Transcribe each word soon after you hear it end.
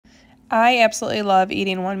I absolutely love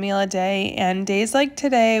eating one meal a day, and days like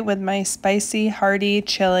today with my spicy, hearty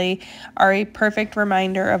chili are a perfect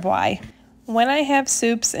reminder of why. When I have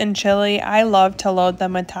soups and chili, I love to load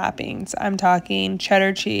them with toppings. I'm talking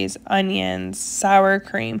cheddar cheese, onions, sour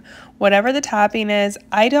cream, whatever the topping is.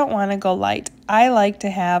 I don't want to go light. I like to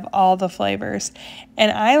have all the flavors.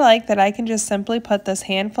 And I like that I can just simply put this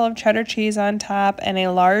handful of cheddar cheese on top and a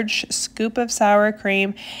large scoop of sour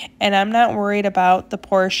cream, and I'm not worried about the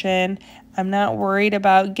portion. I'm not worried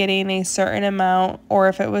about getting a certain amount or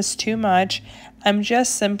if it was too much. I'm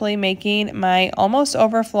just simply making my almost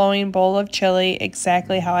overflowing bowl of chili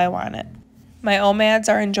exactly how I want it. My OMADs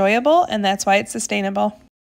are enjoyable, and that's why it's sustainable.